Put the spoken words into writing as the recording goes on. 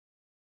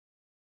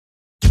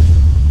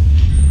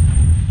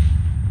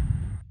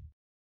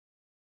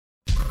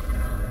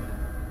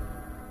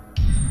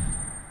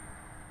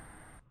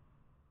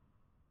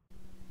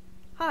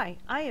Hi,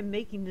 I am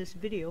making this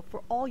video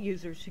for all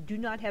users who do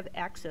not have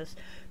access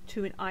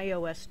to an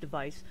iOS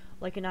device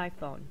like an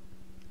iPhone.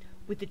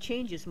 With the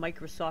changes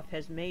Microsoft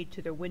has made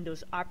to their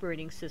Windows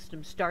operating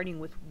system starting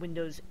with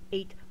Windows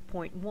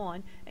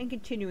 8.1 and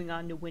continuing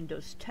on to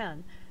Windows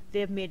 10,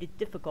 they have made it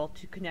difficult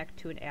to connect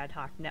to an ad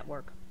hoc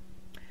network.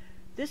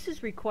 This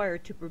is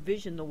required to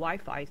provision the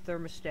Wi-Fi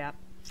thermostat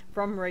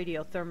from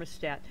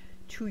RadioThermostat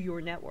to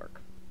your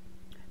network.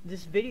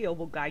 This video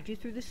will guide you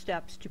through the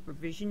steps to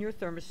provision your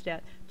thermostat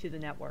to the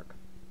network.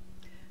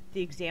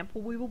 The example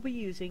we will be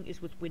using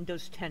is with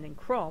Windows 10 and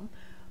Chrome,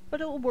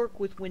 but it will work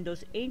with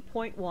Windows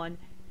 8.1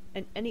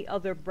 and any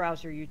other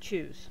browser you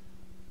choose.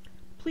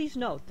 Please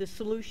note this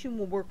solution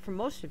will work for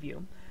most of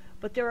you,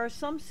 but there are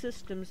some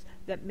systems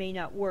that may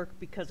not work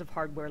because of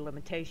hardware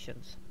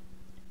limitations.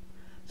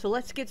 So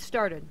let's get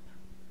started.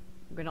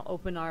 We're going to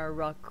open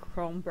our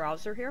Chrome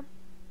browser here.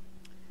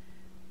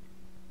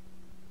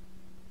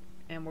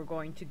 And we're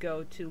going to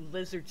go to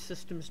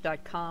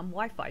lizardsystems.com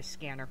Wi-Fi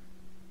scanner.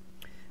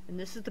 And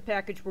this is the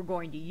package we're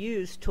going to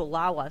use to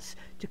allow us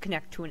to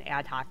connect to an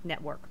ad hoc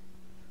network.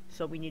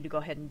 So we need to go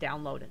ahead and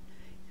download it.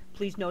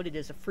 Please note it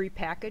is a free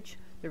package.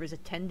 There is a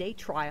 10-day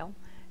trial,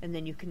 and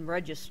then you can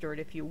register it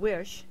if you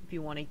wish, if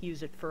you want to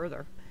use it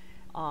further.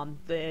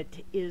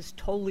 It is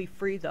totally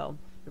free though.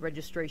 The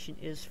registration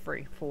is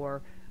free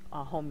for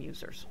home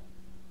users.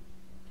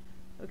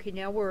 Okay,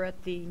 now we're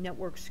at the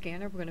network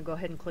scanner. We're going to go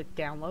ahead and click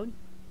download.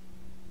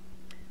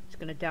 It's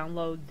going to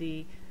download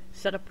the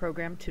setup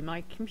program to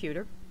my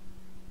computer.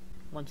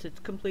 Once it's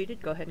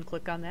completed, go ahead and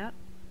click on that.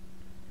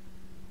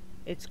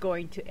 It's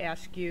going to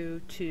ask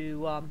you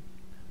to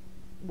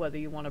whether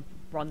you want to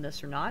run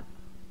this or not.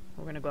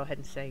 We're going to go ahead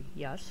and say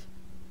yes.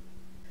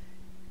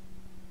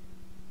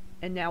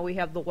 And now we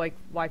have the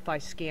Wi-Fi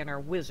scanner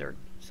wizard.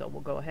 So we'll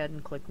go ahead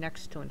and click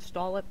next to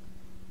install it.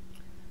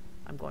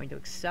 I'm going to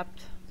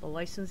accept the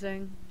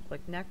licensing,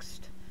 click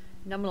next.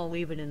 And I'm going to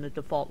leave it in the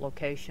default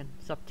location.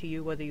 It's up to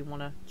you whether you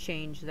want to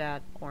change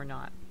that or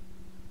not.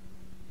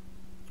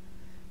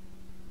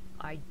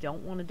 I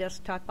don't want a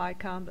desktop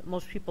icon, but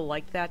most people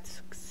like that,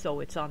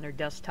 so it's on their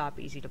desktop,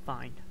 easy to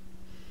find.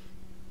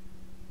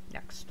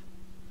 Next.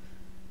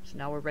 So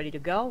now we're ready to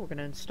go. We're going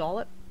to install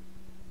it.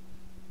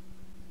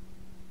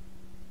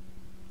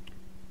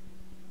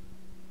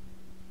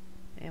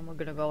 And we're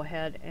going to go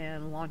ahead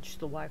and launch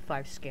the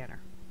Wi-Fi scanner.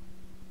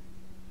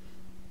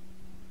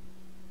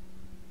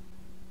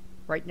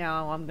 Right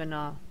now I'm going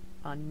to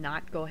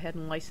not go ahead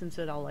and license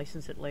it. I'll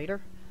license it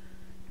later.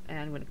 And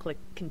I'm going to click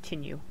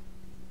continue.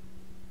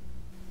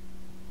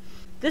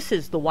 This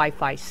is the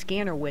Wi-Fi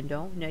scanner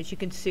window. And as you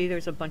can see,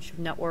 there's a bunch of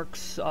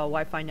networks,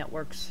 Wi-Fi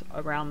networks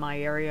around my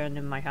area and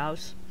in my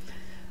house,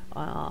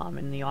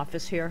 in the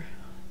office here.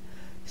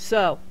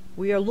 So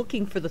we are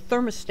looking for the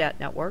thermostat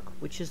network,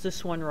 which is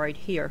this one right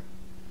here.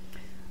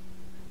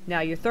 Now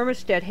your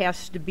thermostat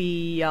has to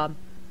be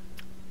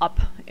up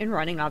and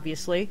running,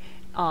 obviously.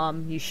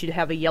 You should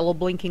have a yellow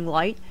blinking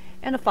light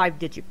and a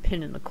 5-digit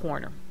pin in the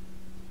corner.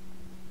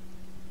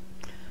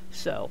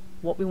 So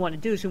what we want to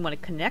do is we want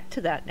to connect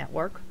to that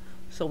network.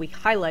 So we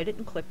highlight it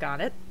and click on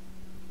it.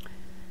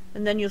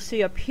 And then you'll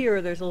see up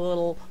here there's a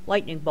little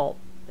lightning bolt,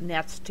 and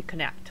that's to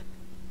connect.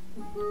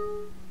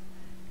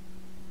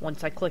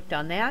 Once I clicked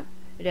on that,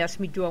 it asks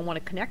me, do I want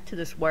to connect to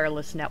this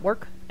wireless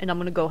network? And I'm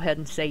going to go ahead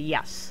and say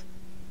yes.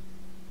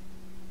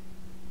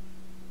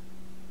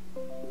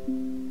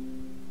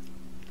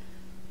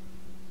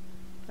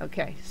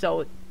 Okay,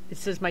 so it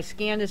says my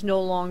scan is no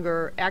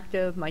longer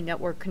active. My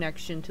network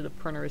connection to the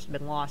printer has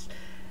been lost.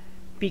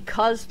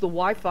 Because the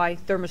Wi-Fi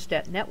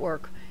thermostat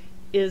network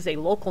is a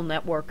local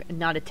network and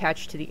not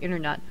attached to the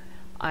internet,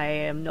 I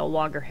am no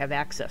longer have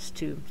access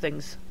to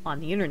things on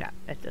the internet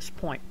at this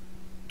point.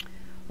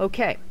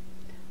 Okay,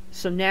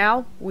 so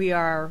now we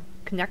are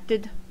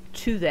connected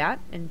to that,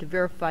 and to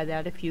verify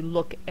that, if you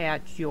look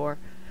at your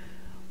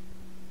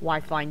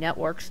Wi-Fi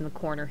networks in the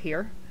corner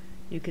here,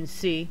 you can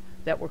see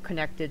that we're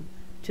connected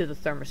to the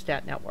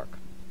thermostat network,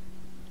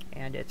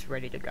 and it's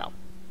ready to go.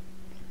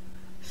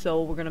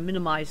 So we're going to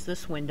minimize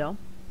this window,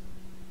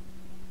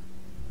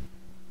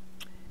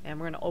 and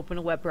we're going to open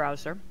a web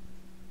browser,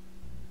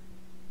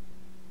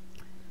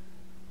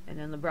 and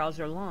in the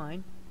browser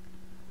line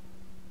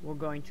we're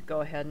going to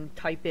go ahead and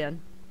type in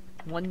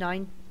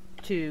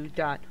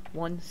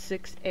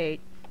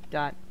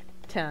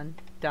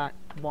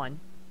 192.168.10.1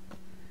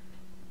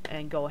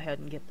 and go ahead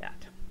and get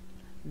that.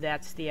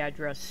 That's the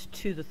address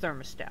to the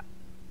thermostat.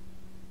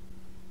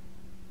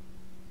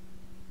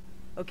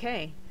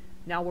 Okay,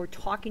 now we're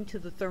talking to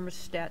the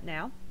thermostat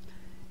now,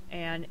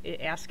 and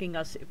asking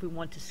us if we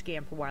want to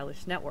scan for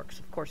wireless networks.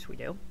 Of course we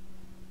do.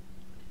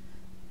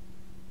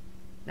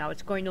 Now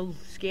it's going to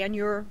scan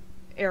your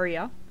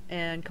area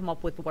and come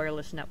up with the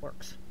wireless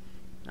networks.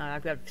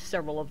 I've got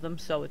several of them,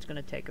 so it's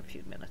going to take a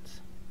few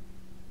minutes.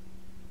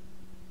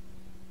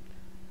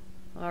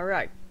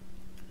 Alright,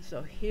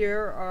 so here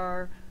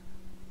are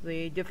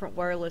the different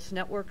wireless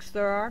networks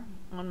there are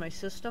on my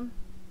system.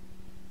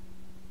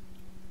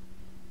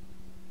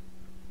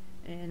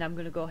 And I'm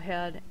going to go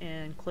ahead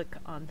and click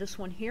on this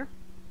one here.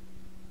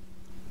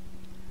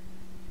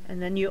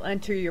 And then you'll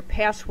enter your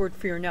password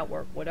for your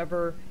network,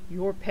 whatever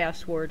your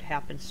password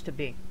happens to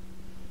be.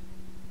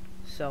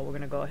 So we're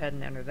going to go ahead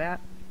and enter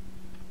that.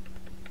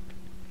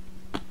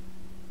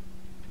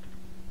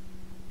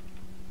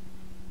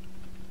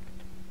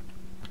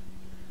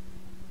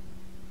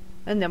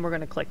 And then we're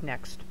going to click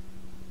Next.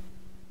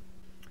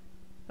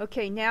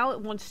 Okay, now it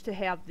wants to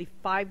have the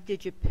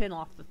 5-digit pin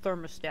off the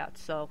thermostat.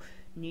 So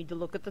you need to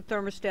look at the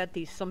thermostat.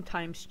 These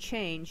sometimes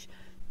change.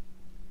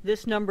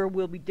 This number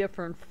will be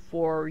different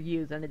for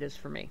you than it is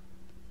for me.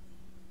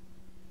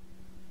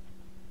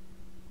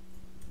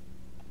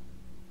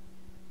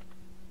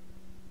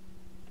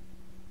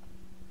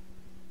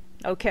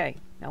 Okay,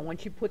 now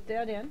once you put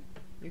that in,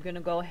 you're going to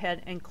go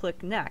ahead and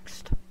click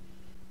Next.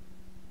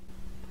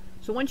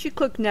 So once you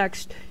click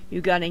Next,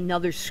 you got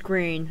another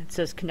screen that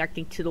says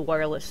connecting to the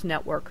wireless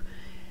network.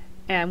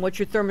 And what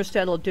your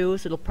thermostat will do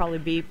is it'll probably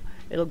beep.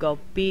 It'll go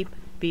beep,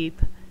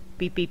 beep,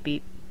 beep, beep,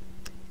 beep.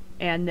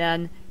 And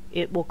then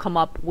it will come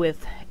up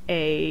with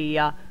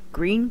a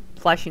green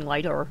flashing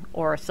light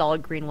or a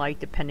solid green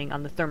light depending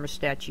on the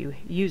thermostat you're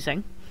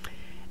using.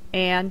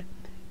 And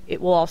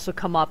it will also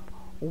come up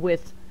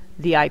with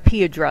the IP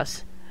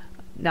address.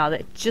 Now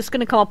that's just going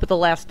to come up with the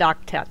last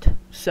octet.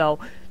 So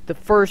the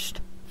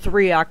first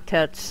 3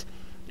 octets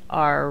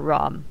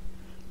are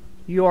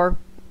your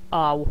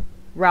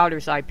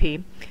router's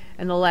IP,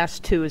 and the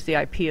last 2 is the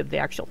IP of the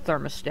actual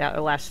thermostat,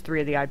 or last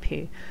 3 of the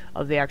IP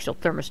of the actual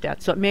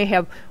thermostat. So it may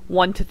have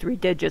 1 to 3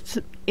 digits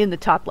in the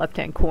top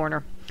left-hand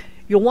corner.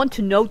 You'll want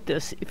to note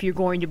this if you're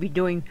going to be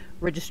doing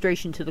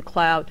registration to the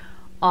cloud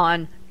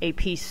on a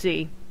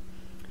PC.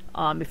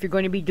 If you're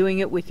going to be doing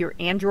it with your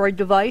Android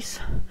device,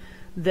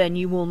 then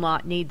you will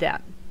not need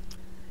that.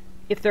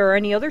 If there are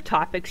any other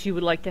topics you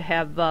would like to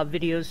have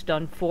videos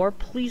done for,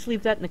 please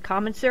leave that in the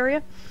comments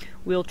area.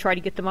 We'll try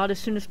to get them out as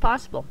soon as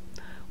possible.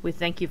 We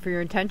thank you for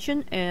your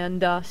attention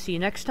and see you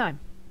next time.